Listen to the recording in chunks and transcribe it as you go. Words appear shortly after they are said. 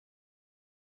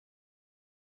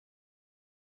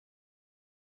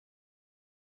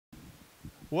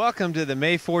Welcome to the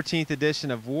May 14th edition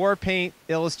of Warpaint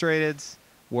Illustrated's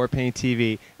Warpaint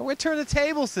TV. And we're turning the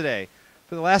tables today.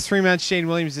 For the last 3 months, Shane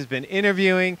Williams has been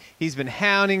interviewing. He's been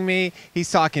hounding me.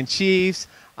 He's talking Chiefs.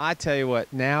 I tell you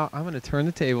what, now I'm going to turn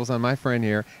the tables on my friend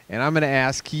here, and I'm going to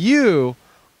ask you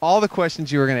all the questions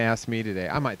you were going to ask me today.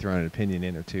 I might throw an opinion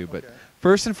in or two, but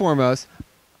first and foremost,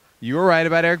 you were right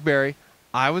about Eric Berry.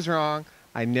 I was wrong.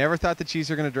 I never thought the Chiefs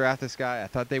were going to draft this guy. I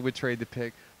thought they would trade the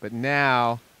pick, but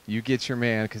now you get your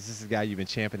man because this is a guy you've been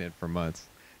championing for months.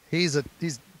 He's a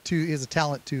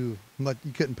talent too much.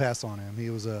 You couldn't pass on him.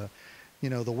 He was the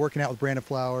working out with Brandon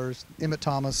Flowers, Emmett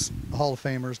Thomas, Hall of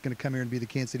Famer, is going to come here and be the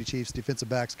Kansas City Chiefs defensive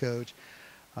backs coach.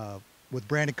 With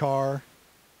Brandon Carr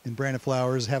and Brandon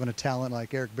Flowers having a talent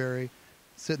like Eric Berry,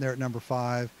 sitting there at number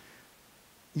 5,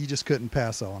 you just couldn't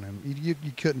pass on him. You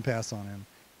couldn't pass on him,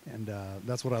 and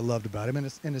that's what I loved about him.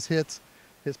 And his hits,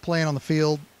 his playing on the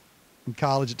field in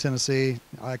college at Tennessee,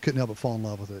 I couldn't help but fall in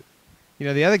love with it. You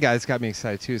know, the other guy that's got me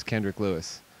excited too is Kendrick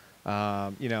Lewis.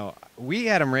 We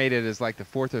had him rated as like the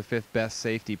 4th or 5th best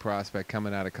safety prospect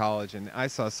coming out of college, and I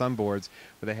saw some boards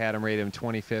where they had him rated him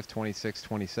 25th, 26th,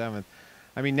 27th.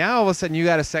 I mean, now all of a sudden you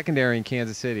got a secondary in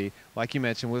Kansas City, like you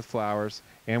mentioned, with Flowers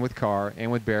and with Carr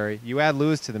and with Berry. You add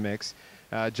Lewis to the mix.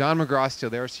 John McGraw's still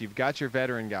there, so you've got your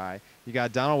veteran guy. You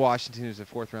got Donald Washington, who's a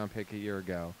 4th-round pick a year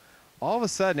ago. All of a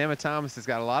sudden, Emmett Thomas has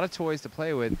got a lot of toys to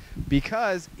play with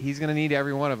because he's going to need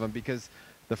every one of them, because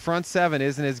the front 7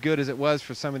 isn't as good as it was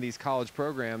for some of these college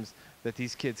programs that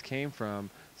these kids came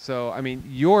from. So, I mean,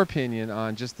 your opinion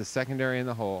on just the secondary in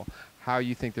the whole, how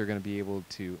you think they're going to be able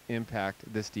to impact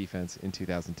this defense in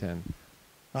 2010.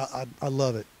 I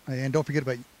love it. And don't forget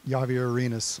about Javier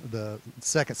Arenas, the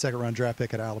second-round draft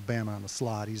pick at Alabama on the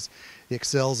slot. He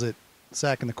excels at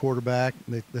sacking the quarterback.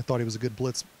 They thought he was a good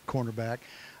blitz cornerback.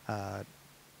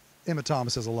 Emmett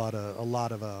Thomas has a lot of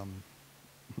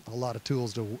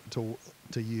tools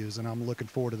to use, and I'm looking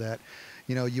forward to that.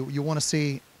 You know, you want to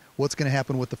see what's going to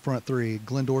happen with the front 3.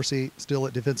 Glenn Dorsey still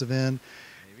at defensive end.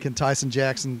 Maybe. Can Tyson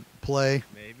Jackson play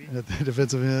at the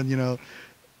defensive end? You know,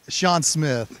 Sean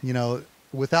Smith. You know,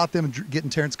 without them getting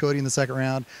Terrence Cody in the 2nd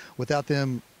round, without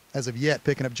them as of yet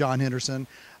picking up John Henderson,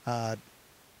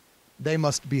 they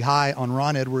must be high on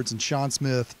Ron Edwards and Sean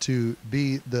Smith to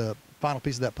be the final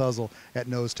piece of that puzzle at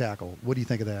nose tackle. What do you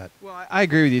think of that? Well, I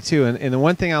agree with you too. And the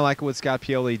one thing I like what Scott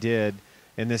Pioli did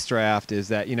in this draft is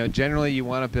that, you know, generally you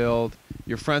want to build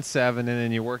your front 7 and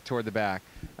then you work toward the back.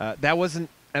 That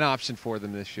wasn't an option for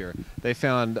them this year. They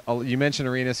found, you mentioned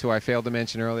Arenas, who I failed to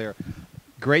mention earlier,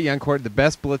 great young corner, the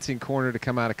best blitzing corner to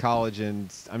come out of college.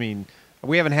 And I mean,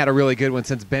 we haven't had a really good one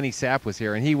since Benny Sapp was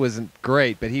here, and he wasn't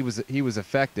great, but he was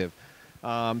effective.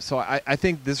 So I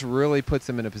think this really puts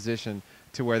them in a position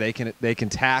to where they can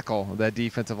tackle that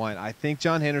defensive line. I think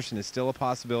John Henderson is still a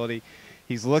possibility.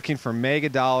 He's looking for mega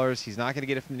dollars. He's not going to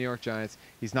get it from the New York Giants.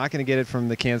 He's not going to get it from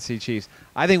the Kansas City Chiefs.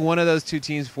 I think one of those 2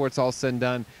 teams, before it's all said and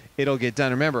done, it'll get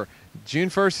done. Remember, June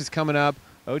 1st is coming up.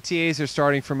 OTAs are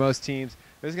starting for most teams.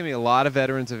 There's going to be a lot of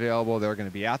veterans available. They're going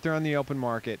to be out there on the open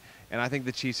market, and I think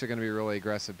the Chiefs are going to be really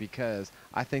aggressive because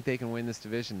I think they can win this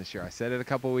division this year. I said it a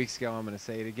couple of weeks ago. I'm going to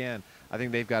say it again. I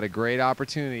think they've got a great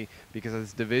opportunity because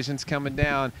this division's coming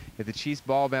down. If the Chiefs'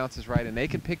 ball bounces right and they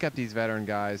can pick up these veteran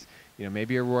guys, you know,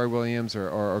 maybe a Roy Williams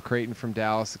or Creighton from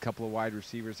Dallas, a couple of wide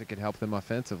receivers that could help them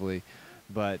offensively.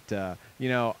 But, you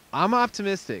know, I'm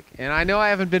optimistic, and I know I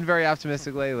haven't been very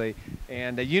optimistic lately,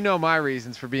 and you know my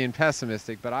reasons for being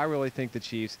pessimistic, but I really think the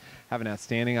Chiefs have an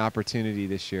outstanding opportunity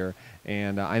this year,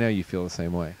 and I know you feel the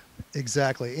same way.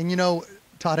 Exactly. And, you know,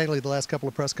 Todd Haley, the last couple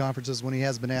of press conferences, when he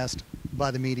has been asked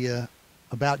by the media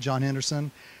about John Henderson,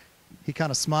 he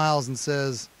kind of smiles and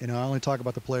says, you know, I only talk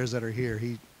about the players that are here.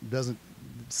 He doesn't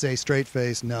say straight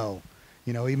face, no.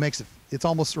 You know, he makes it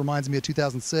almost reminds me of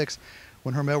 2006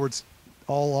 when Herm Edwards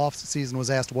all off season was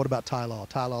asked, what about Ty Law?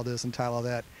 Ty Law this and Ty Law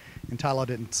that. And Ty Law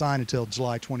didn't sign until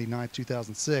July 29th,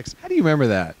 2006. How do you remember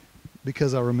that?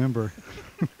 Because I remember.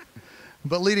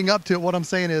 But leading up to it, what I'm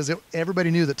saying is everybody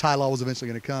knew that Ty Law was eventually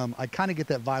going to come. I kind of get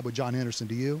that vibe with John Henderson.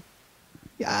 Do you?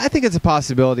 Yeah, I think it's a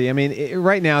possibility. I mean,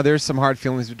 right now there's some hard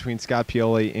feelings between Scott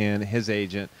Pioli and his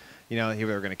agent. You know, he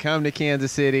was going to come to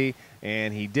Kansas City,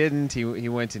 and he didn't. He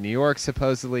went to New York,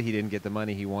 supposedly. He didn't get the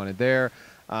money he wanted there.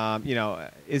 You know,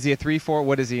 is he a 3-4?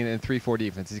 What is he in a 3-4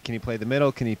 defense? Can he play the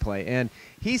middle? Can he play end?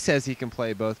 He says he can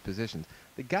play both positions.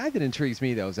 The guy that intrigues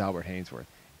me, though, is Albert Haynesworth.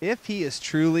 If he is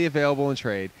truly available in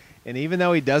trade, and even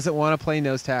though he doesn't want to play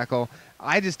nose tackle,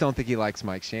 I just don't think he likes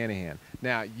Mike Shanahan.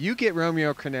 Now, you get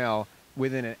Romeo Crennel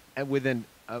within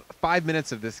 5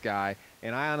 minutes of this guy,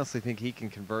 And I honestly think he can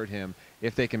convert him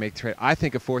if they can make the trade. I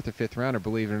think a 4th or 5th rounder,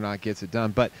 believe it or not, gets it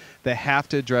done. But they have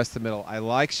to address the middle. I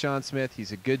like Sean Smith.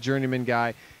 He's a good journeyman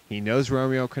guy. He knows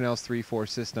Romeo Crennel's 3-4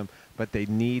 system, but they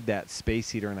need that space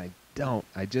heater, and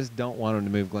I just don't want him to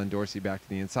move Glenn Dorsey back to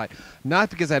the inside. Not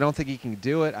because I don't think he can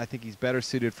do it. I think he's better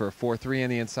suited for a 4-3 on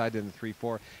the inside than the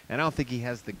 3-4, and I don't think he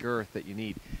has the girth that you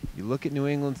need. You look at New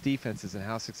England's defenses and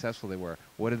how successful they were.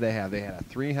 What did they have? They had a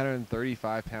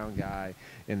 335-pound guy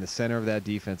in the center of that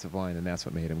defensive line, and that's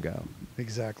what made him go.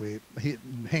 Exactly.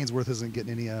 Hainsworth isn't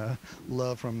getting any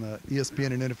love from the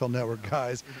ESPN and NFL Network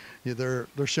guys. Yeah,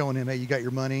 they're showing him, hey, you got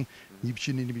your money. You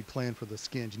should need to be playing for the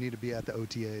Skins. You need to be at the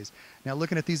OTAs. Now,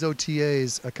 looking at these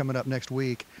OTAs coming up next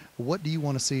week, what do you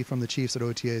want to see from the Chiefs at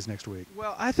OTAs next week?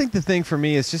 Well, I think the thing for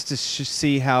me is just to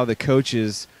see how the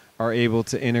coaches are able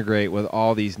to integrate with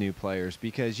all these new players,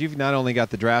 because you've not only got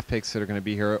the draft picks that are going to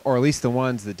be here, or at least the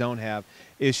ones that don't have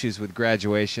issues with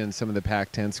graduation. Some of the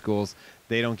Pac-10 schools,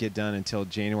 they don't get done until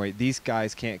January. These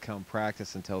guys can't come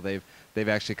practice until they've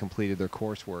actually completed their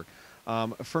coursework.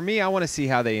 For me, I want to see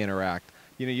how they interact.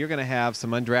 You know, you're going to have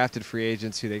some undrafted free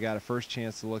agents who they got a first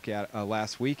chance to look at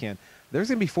last weekend. There's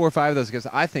going to be 4 or 5 of those guys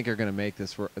I think are going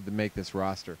to make this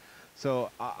roster. So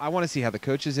I want to see how the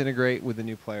coaches integrate with the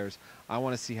new players. I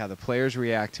want to see how the players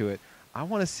react to it. I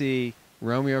want to see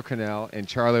Romeo Crennel and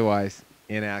Charlie Weiss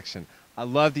in action. I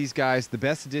love these guys. The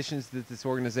best additions that this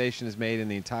organization has made in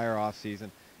the entire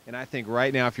offseason. And I think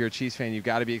right now, if you're a Chiefs fan, you've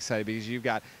got to be excited because you've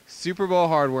got Super Bowl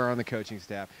hardware on the coaching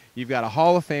staff. You've got a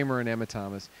Hall of Famer in Emmitt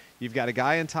Thomas. You've got a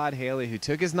guy in Todd Haley who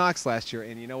took his knocks last year,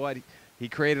 and you know what? He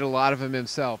created a lot of them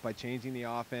himself by changing the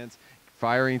offense,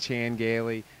 firing Chan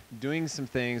Gailey, doing some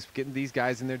things, getting these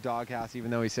guys in their doghouse, even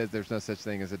though he says there's no such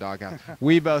thing as a doghouse.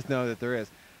 We both know that there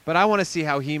is. But I want to see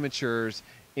how he matures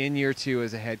in year 2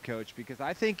 as a head coach, because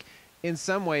I think in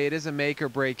some way it is a make or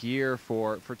break year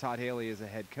for Todd Haley as a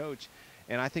head coach.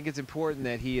 And I think it's important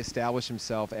that he establish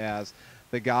himself as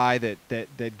the guy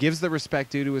that gives the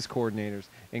respect due to his coordinators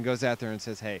and goes out there and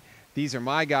says, hey, these are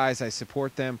my guys. I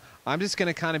support them. I'm just going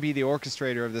to kind of be the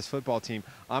orchestrator of this football team.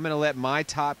 I'm going to let my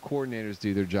top coordinators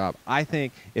do their job. I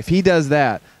think if he does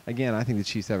that, again, I think the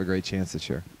Chiefs have a great chance this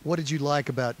year. What did you like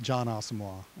about John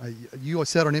Asamoah? You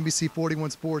said on NBC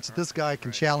 41 Sports that this guy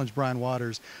can challenge Brian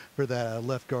Waters for that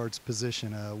left guard's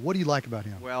position. What do you like about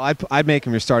him? Well, I'd make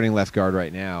him your starting left guard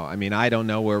right now. I mean, I don't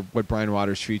know what Brian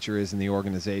Waters' future is in the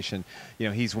organization. You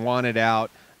know, he's wanted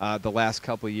out the last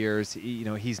couple of years.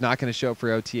 He's not going to show up for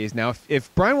OTAs. Now,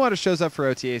 if Brian Waters shows up for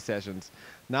OTA sessions,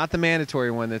 not the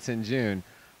mandatory one that's in June,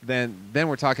 then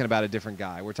we're talking about a different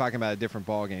guy. We're talking about a different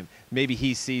ball game. Maybe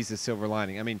he sees the silver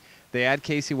lining. I mean, they add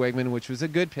Casey Wigman, which was a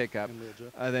good pickup.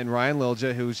 Then Ryan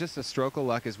Lilja, who was just a stroke of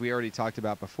luck, as we already talked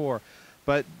about before.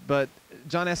 But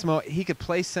John Asamoah, he could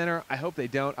play center. I hope they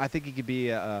don't. I think he could be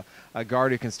a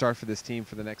guard who can start for this team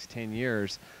for the next 10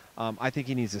 years. I think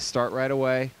he needs to start right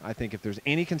away. I think if there's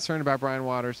any concern about Brian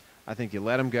Waters, I think you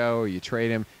let him go or you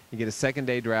trade him. You get a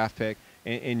second-day draft pick,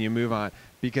 and you move on.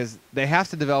 Because they have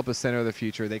to develop a center of the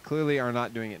future. They clearly are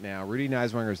not doing it now. Rudy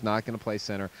Neiswanger is not going to play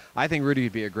center. I think Rudy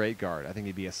would be a great guard. I think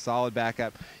he'd be a solid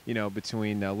backup,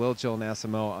 between Lilja and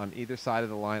Asamoah on either side of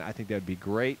the line. I think that would be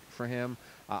great for him.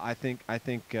 I think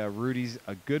Rudy's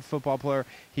a good football player.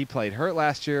 He played hurt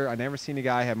last year. I never seen a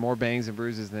guy have more bangs and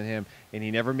bruises than him, and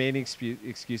he never made any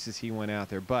excuses. He went out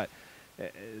there. But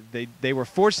they were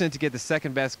fortunate to get the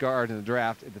second best guard in the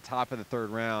draft at the top of the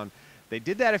 3rd round. They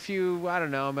did that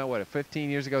 15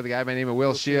 years ago, the guy by the name of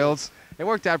Will Shields. It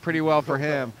worked out pretty well for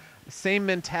him. Same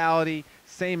mentality,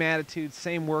 same attitude,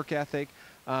 same work ethic.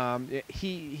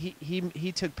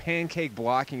 He took pancake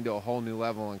blocking to a whole new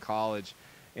level in college.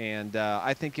 And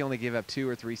I think he only gave up 2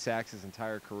 or 3 sacks his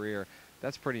entire career.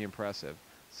 That's pretty impressive.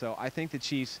 So I think the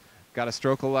Chiefs got a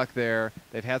stroke of luck there.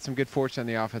 They've had some good fortune on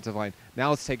the offensive line.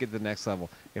 Now let's take it to the next level.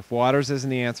 If Waters isn't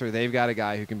the answer, they've got a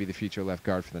guy who can be the future left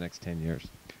guard for the next 10 years.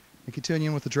 And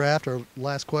continuing with the draft, our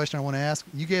last question I want to ask,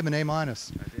 you gave him an A-. I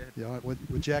did.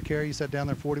 With Jack Harry, you sat down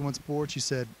there 41 Sports, you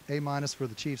said A- for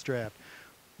the Chiefs draft.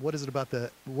 What is it about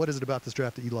this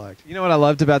draft that you liked? You know what I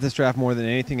loved about this draft more than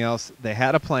anything else? They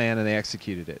had a plan and they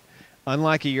executed it.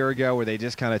 Unlike a year ago where they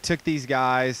just kind of took these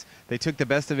guys, they took the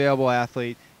best available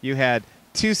athlete. You had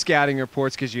 2 scouting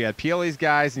reports because you had Pioli's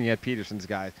guys and you had Peterson's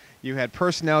guys. You had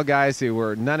personnel guys who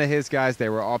were none of his guys. They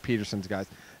were all Peterson's guys.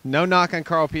 No knock on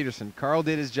Carl Peterson. Carl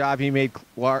did his job. He made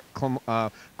Clark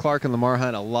and Lamar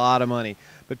Hunt a lot of money.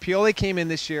 But Pioli came in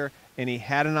this year and he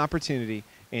had an opportunity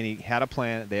and he had a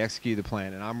plan. They executed the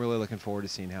plan, and I'm really looking forward to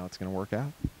seeing how it's going to work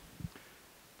out.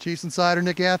 Chiefs Insider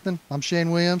Nick Athman, I'm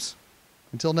Shane Williams.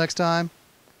 Until next time,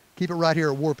 keep it right here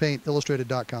at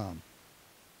warpaintillustrated.com.